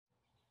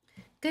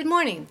Good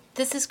morning.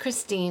 This is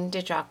Christine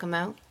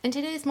DiGiacomo, and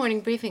today's morning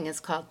briefing is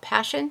called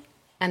Passion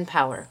and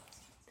Power.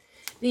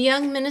 The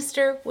young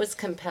minister was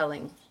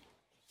compelling.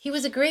 He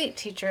was a great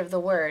teacher of the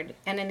word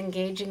and an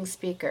engaging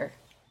speaker,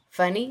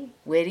 funny,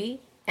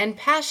 witty, and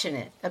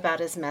passionate about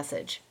his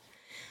message.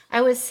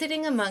 I was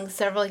sitting among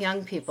several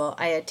young people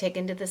I had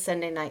taken to the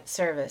Sunday night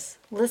service,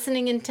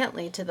 listening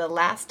intently to the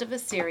last of a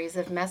series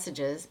of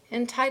messages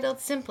entitled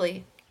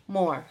simply,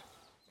 More.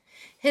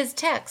 His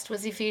text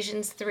was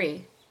Ephesians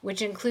 3, which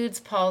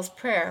includes Paul's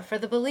prayer for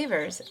the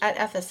believers at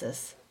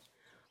Ephesus.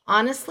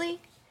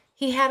 Honestly,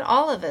 he had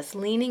all of us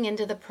leaning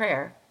into the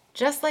prayer,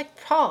 just like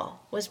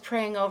Paul was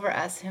praying over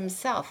us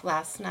himself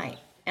last night.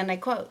 And I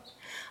quote,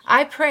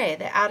 "I pray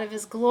that out of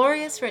his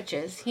glorious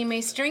riches he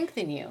may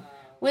strengthen you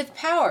with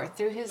power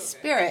through his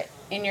Spirit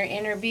in your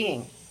inner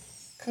being."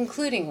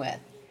 Concluding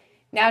with,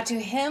 "Now to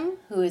him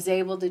who is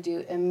able to do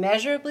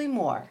immeasurably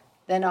more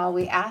than all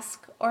we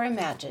ask or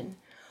imagine,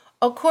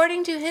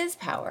 according to his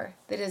power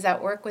that is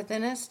at work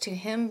within us, to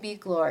him be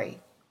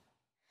glory."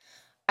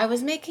 I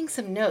was making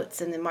some notes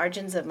in the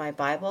margins of my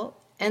Bible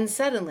and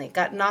suddenly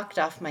got knocked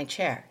off my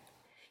chair.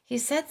 He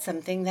said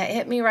something that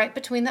hit me right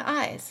between the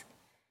eyes.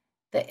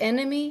 The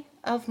enemy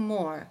of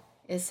more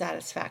is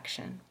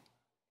satisfaction.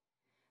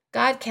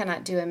 God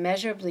cannot do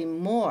immeasurably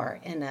more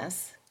in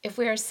us if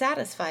we are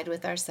satisfied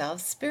with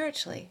ourselves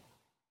spiritually.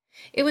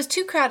 It was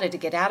too crowded to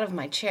get out of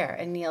my chair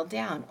and kneel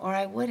down, or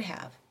I would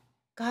have.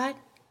 God,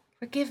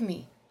 forgive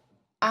me.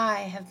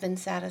 I have been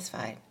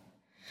satisfied.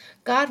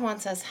 God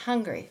wants us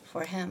hungry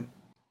for him.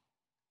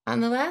 On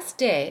the last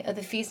day of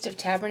the Feast of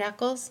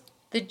Tabernacles,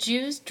 the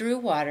Jews drew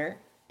water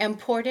and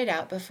poured it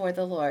out before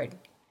the Lord.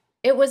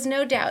 It was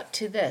no doubt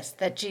to this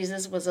that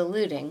Jesus was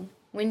alluding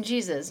when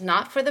Jesus,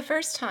 not for the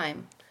first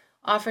time,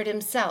 offered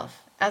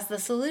himself as the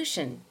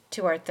solution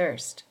to our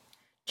thirst.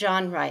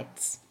 John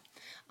writes,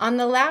 "On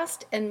the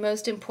last and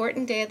most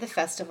important day of the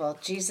festival,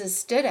 Jesus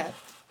stood up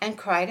and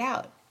cried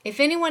out, 'If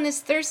anyone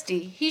is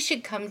thirsty, he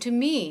should come to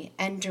me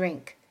and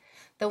drink.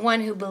 The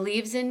one who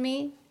believes in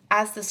me,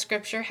 as the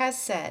scripture has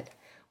said,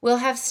 will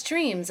have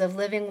streams of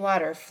living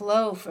water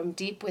flow from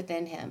deep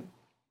within him.'"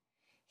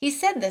 He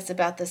said this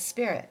about the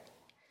Spirit.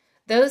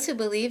 Those who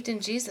believed in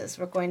Jesus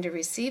were going to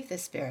receive the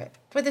Spirit,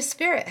 for the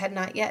Spirit had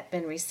not yet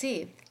been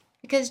received,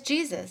 because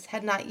Jesus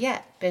had not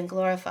yet been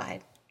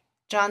glorified.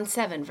 John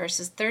 7,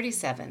 verses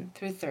 37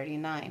 through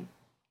 39.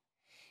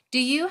 Do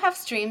you have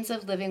streams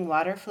of living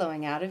water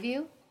flowing out of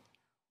you?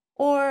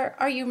 Or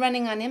are you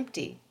running on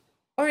empty?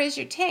 Or is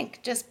your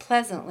tank just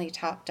pleasantly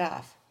topped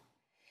off?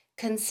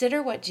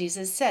 Consider what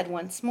Jesus said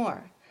once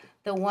more.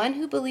 The one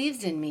who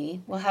believes in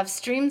me will have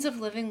streams of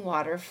living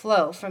water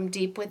flow from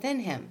deep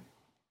within him.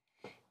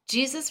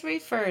 Jesus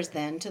refers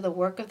then to the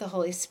work of the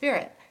Holy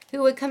Spirit,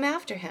 who would come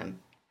after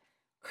him.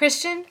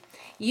 Christian,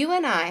 you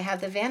and I have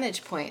the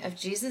vantage point of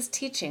Jesus'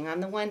 teaching on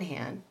the one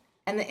hand,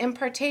 and the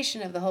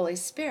impartation of the Holy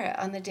Spirit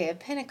on the day of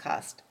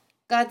Pentecost,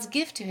 God's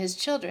gift to his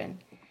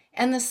children,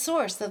 and the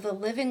source of the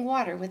living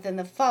water within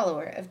the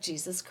follower of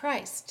Jesus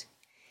Christ.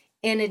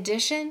 In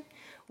addition,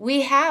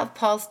 we have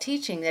Paul's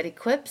teaching that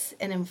equips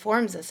and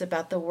informs us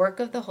about the work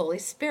of the Holy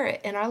Spirit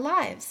in our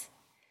lives.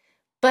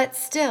 But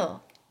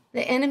still,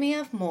 the enemy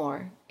of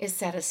more is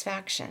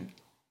satisfaction.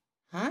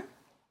 Huh?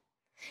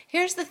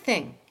 Here's the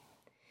thing.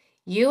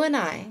 You and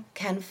I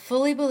can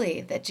fully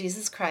believe that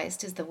Jesus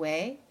Christ is the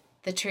way,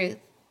 the truth,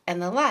 and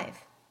the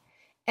life,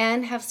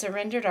 and have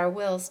surrendered our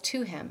wills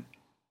to him.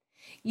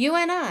 You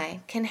and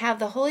I can have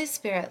the Holy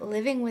Spirit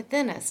living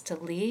within us to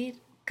lead,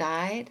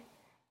 guide,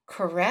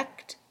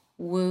 correct,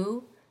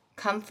 woo,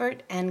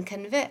 comfort, and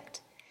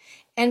convict.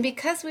 And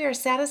because we are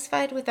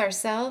satisfied with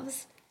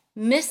ourselves,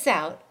 miss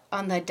out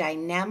on the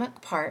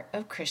dynamic part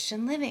of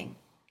Christian living.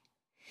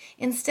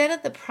 Instead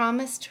of the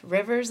promised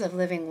rivers of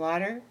living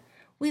water,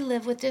 we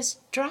live with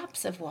just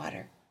drops of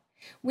water.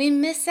 We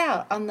miss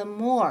out on the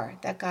more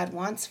that God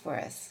wants for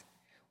us.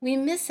 We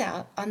miss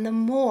out on the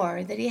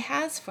more that he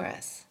has for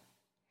us.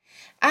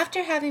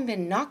 After having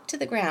been knocked to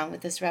the ground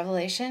with this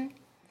revelation,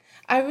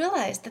 I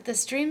realized that the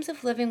streams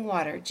of living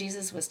water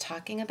Jesus was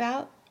talking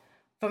about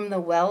from the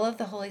well of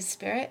the Holy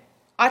Spirit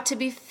ought to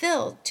be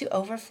filled to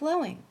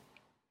overflowing.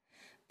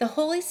 The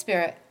Holy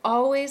Spirit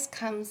always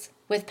comes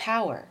with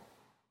power.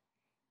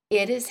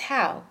 It is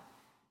how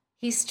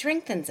he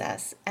strengthens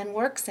us and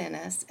works in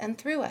us and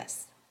through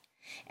us.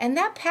 And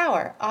that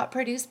power ought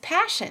produce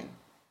passion.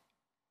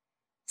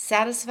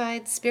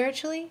 Satisfied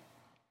spiritually?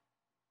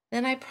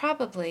 Then I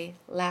probably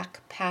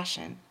lack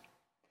passion.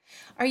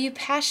 Are you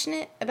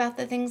passionate about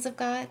the things of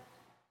God?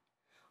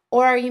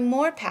 Or are you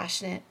more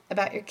passionate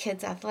about your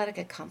kids' athletic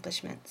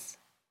accomplishments?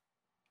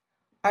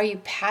 Are you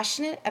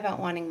passionate about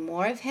wanting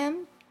more of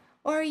him?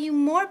 Or are you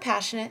more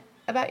passionate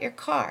about your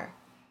car,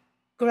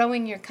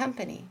 growing your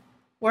company,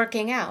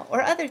 working out,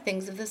 or other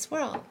things of this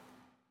world?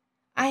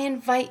 I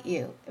invite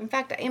you, in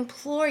fact, I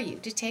implore you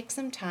to take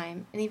some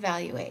time and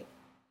evaluate.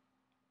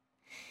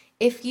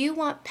 If you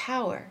want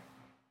power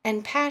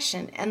and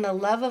passion and the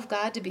love of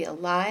God to be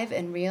alive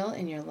and real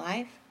in your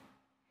life,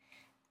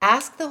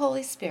 ask the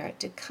Holy Spirit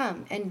to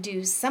come and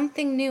do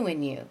something new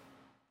in you.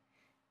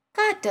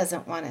 God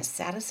doesn't want us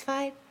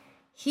satisfied.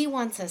 He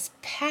wants us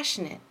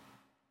passionate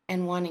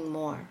and wanting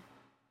more.